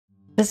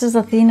This is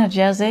Athena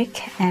Jezik,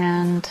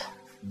 and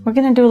we're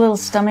going to do a little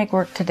stomach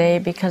work today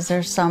because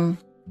there's some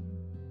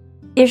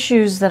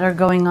issues that are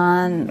going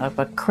on of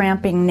a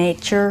cramping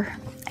nature,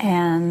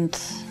 and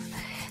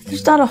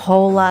there's not a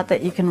whole lot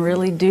that you can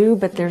really do,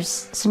 but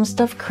there's some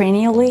stuff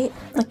cranially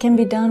that can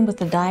be done with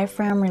the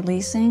diaphragm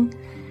releasing.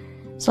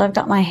 So I've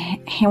got my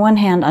one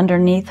hand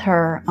underneath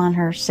her on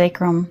her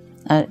sacrum,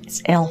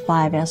 it's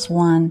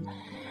L5S1,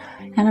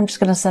 and I'm just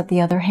going to set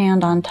the other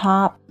hand on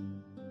top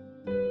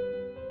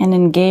and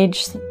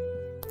engage,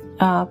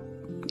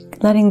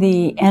 letting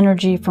the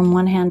energy from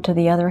one hand to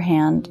the other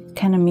hand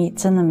kind of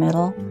meets in the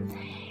middle,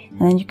 and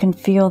then you can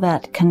feel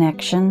that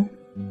connection.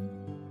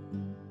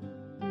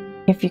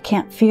 If you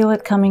can't feel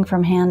it coming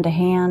from hand to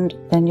hand,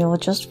 then you'll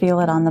just feel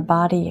it on the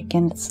body.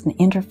 Again, it's an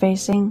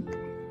interfacing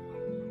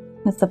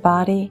with the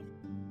body.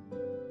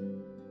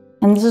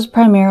 And this is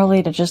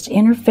primarily to just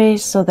interface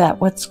so that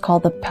what's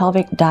called the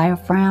pelvic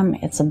diaphragm,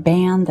 it's a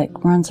band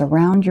that runs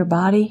around your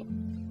body,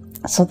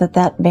 so that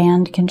that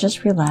band can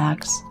just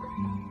relax.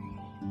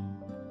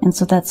 And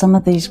so that some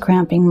of these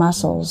cramping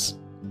muscles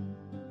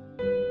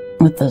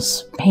with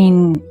this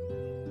pain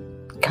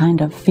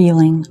kind of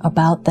feeling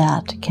about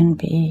that can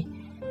be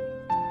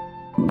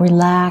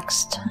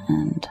relaxed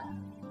and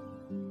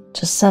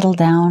just settle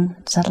down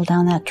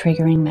that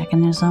triggering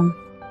mechanism.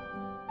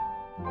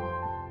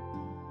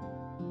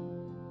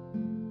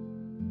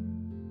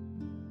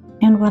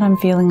 And what I'm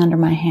feeling under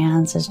my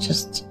hands is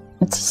just,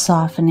 it's a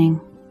softening.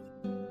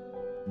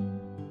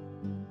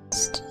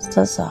 It's just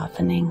a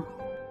softening.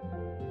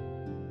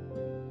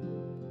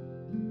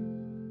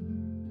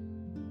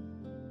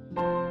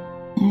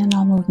 And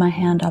I'll move my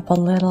hand up a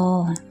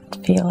little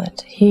and feel it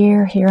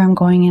here. Here I'm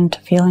going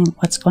into feeling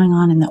what's going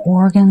on in the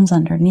organs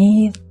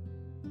underneath.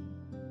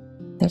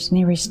 If there's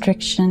any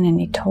restriction,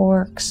 any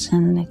torques,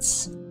 and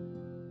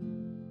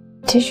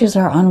tissues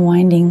are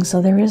unwinding,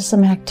 so there is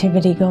some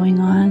activity going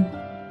on.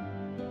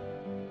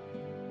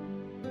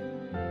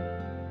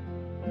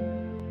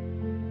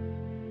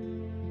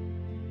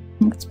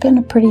 It's been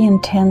a pretty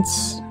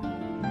intense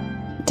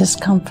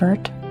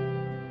discomfort.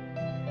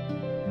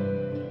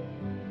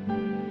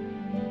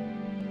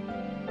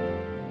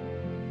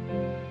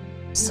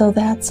 So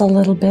that's a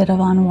little bit of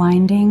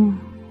unwinding.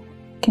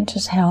 Can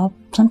just help.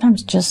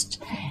 Sometimes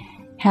just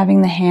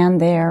having the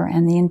hand there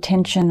and the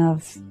intention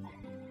of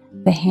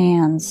the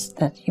hands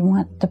that you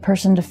want the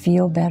person to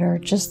feel better.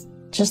 Just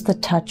the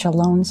touch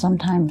alone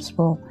sometimes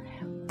will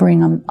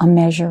bring a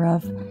measure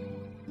of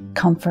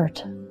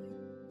comfort.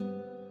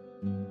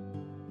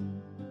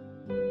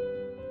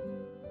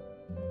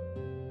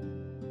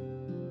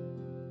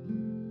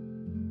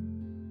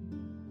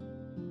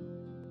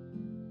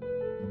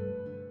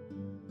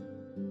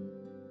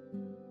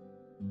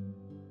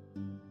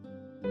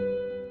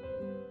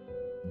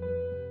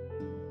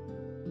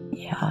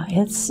 Yeah,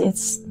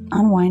 it's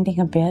unwinding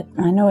a bit.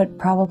 I know it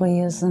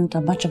probably isn't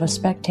much of a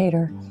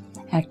spectator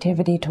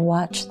activity to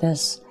watch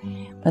this,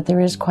 but there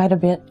is quite a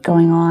bit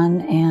going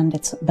on, and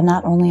but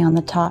not only on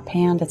the top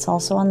hand, it's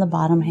also on the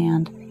bottom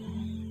hand.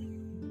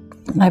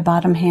 My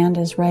bottom hand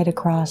is right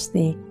across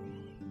the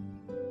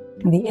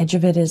edge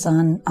of it is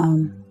on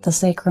the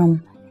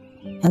sacrum,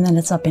 and then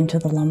it's up into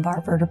the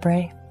lumbar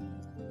vertebrae.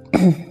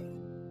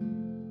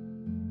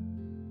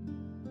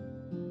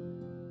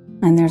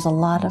 And there's a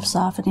lot of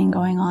softening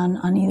going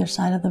on either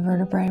side of the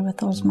vertebrae with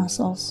those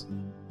muscles.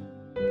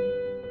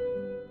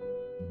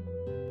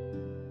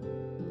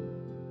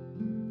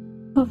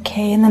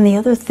 Okay, and then the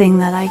other thing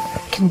that I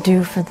can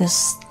do for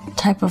this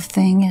type of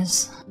thing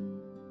is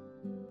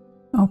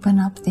open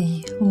up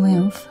the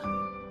lymph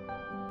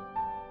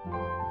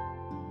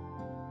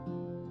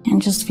and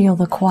just feel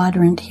the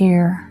quadrant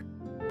here,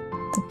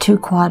 the two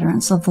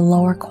quadrants of the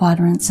lower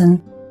quadrants,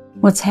 and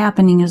what's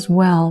happening as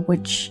well,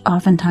 which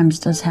oftentimes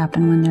does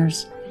happen when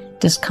there's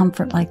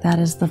discomfort like that,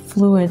 is the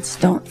fluids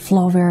don't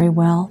flow very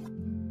well.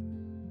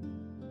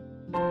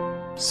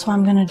 So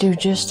I'm going to do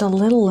just a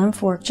little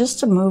lymph work just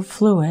to move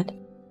fluid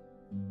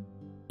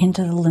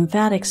into the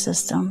lymphatic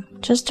system,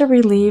 just to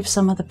relieve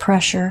some of the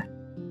pressure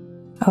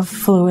of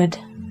fluid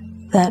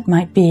that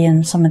might be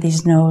in some of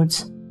these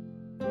nodes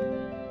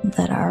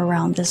that are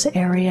around this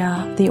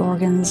area, the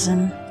organs.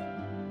 And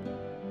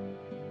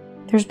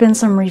there's been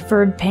some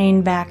referred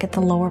pain back at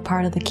the lower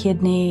part of the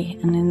kidney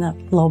and in the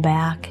low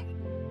back.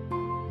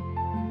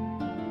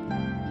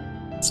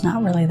 It's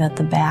not really that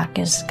the back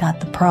has got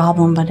the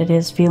problem, but it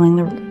is feeling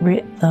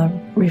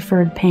the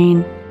referred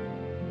pain.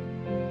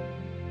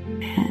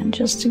 And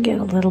just to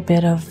get a little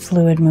bit of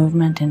fluid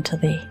movement into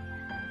the,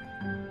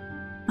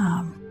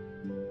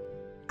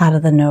 out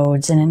of the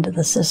nodes and into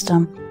the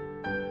system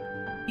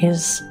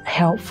is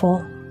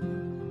helpful.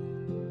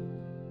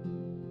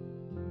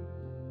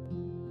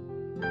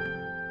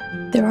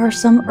 There are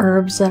some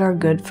herbs that are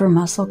good for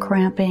muscle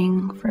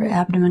cramping, for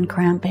abdomen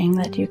cramping,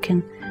 that you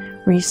can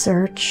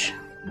research.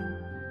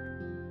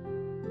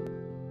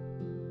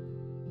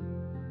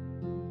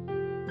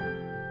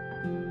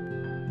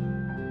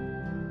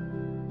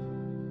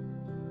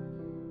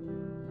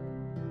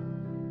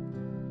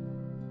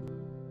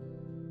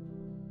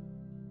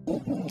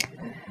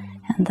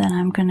 And then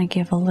I'm going to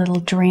give a little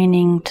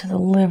draining to the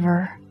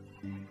liver,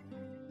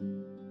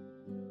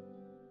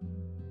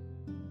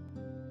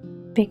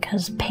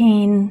 because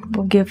pain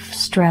will give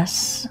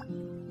stress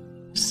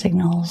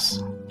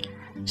signals.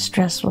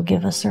 Stress will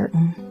give a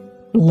certain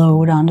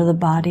load onto the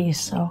body,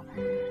 so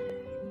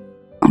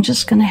I'm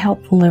just going to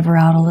help the liver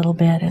out a little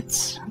bit.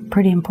 It's a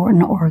pretty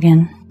important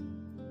organ.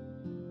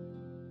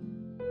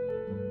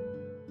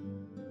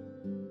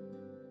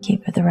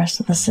 Keep the rest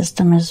of the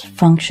system as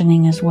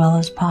functioning as well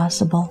as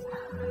possible.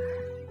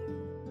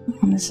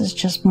 And this is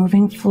just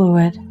moving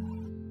fluid.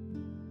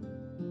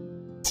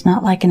 It's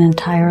not like an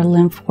entire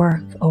lymph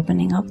work,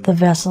 opening up the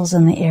vessels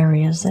and the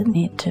areas that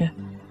need to.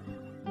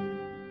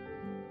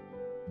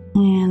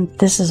 And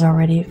this is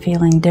already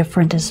feeling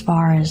different as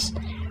far as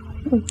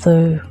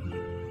the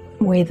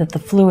way that the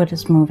fluid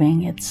is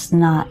moving. It's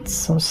not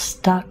so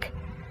stuck.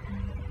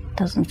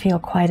 Doesn't feel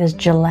quite as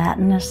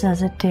gelatinous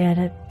as it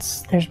did.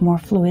 There's more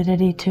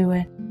fluidity to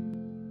it.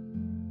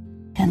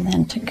 And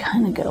then to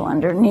kind of go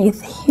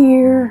underneath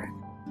here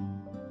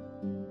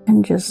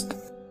and just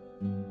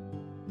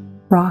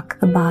rock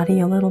the body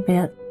a little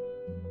bit,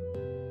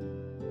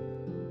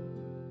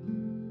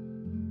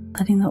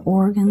 letting the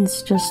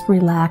organs just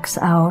relax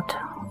out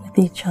with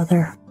each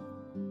other.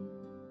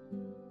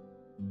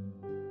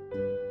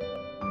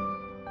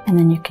 And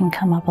then you can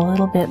come up a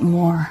little bit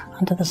more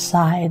onto the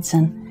sides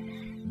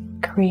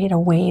and create a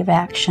wave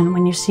action.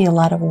 When you see a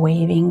lot of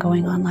waving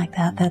going on like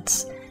that,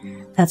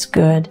 that's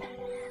good.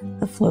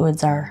 The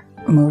fluids are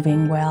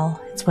moving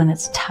well. It's when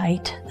it's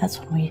tight, that's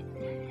when we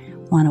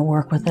want to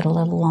work with it a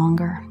little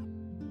longer.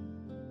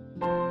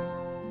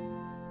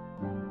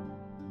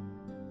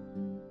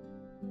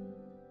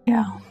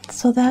 Yeah,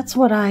 so that's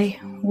what I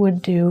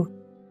would do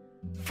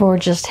for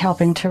just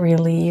helping to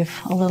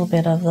relieve a little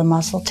bit of the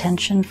muscle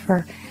tension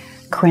for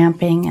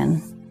cramping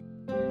and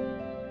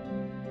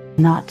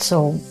not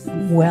so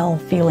well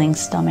feeling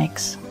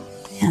stomachs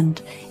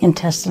and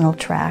intestinal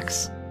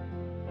tracts.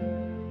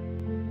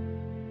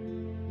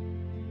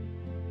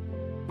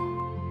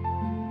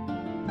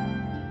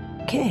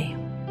 Okay.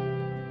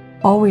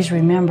 Always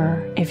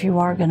remember, if you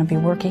are going to be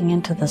working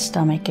into the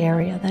stomach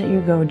area, that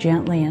you go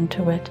gently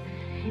into it.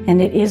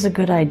 And it is a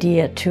good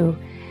idea to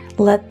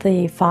let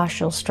the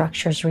fascial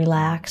structures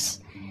relax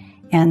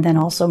and then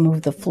also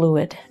move the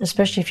fluid,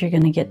 especially if you're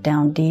going to get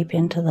down deep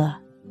into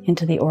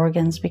the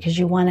organs, because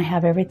you want to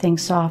have everything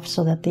soft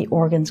so that the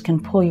organs can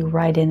pull you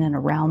right in and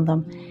around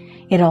them.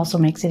 It also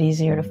makes it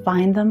easier to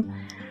find them,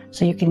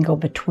 so you can go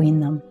between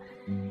them.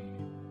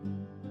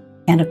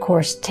 And of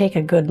course, take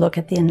a good look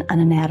at an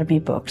anatomy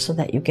book so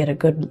that you get a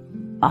good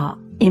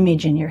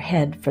image in your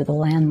head for the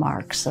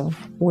landmarks of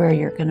where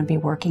you're going to be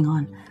working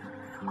on.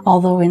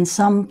 Although in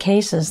some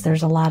cases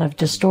there's a lot of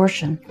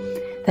distortion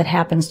that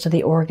happens to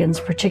the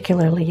organs,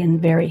 particularly in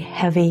very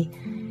heavy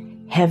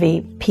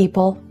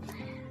people.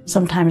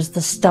 Sometimes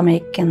the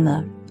stomach and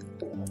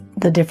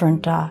the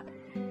different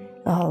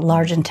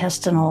large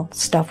intestinal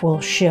stuff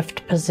will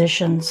shift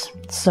positions.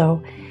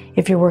 So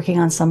if you're working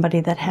on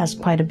somebody that has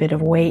quite a bit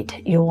of weight,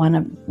 you'll want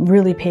to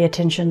really pay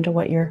attention to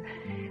what you're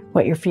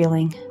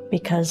feeling,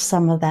 because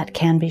some of that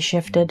can be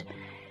shifted,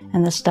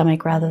 and the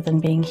stomach, rather than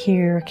being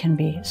here, can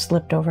be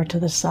slipped over to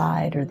the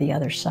side or the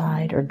other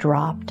side or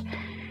dropped.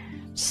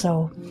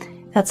 So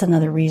that's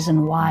another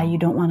reason why you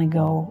don't want to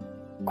go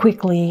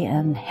quickly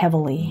and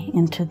heavily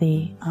into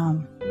the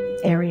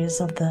areas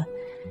of the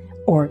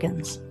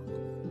organs.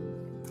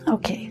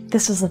 Okay,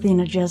 this is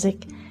Athena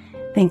Jezik.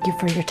 Thank you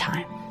for your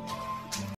time.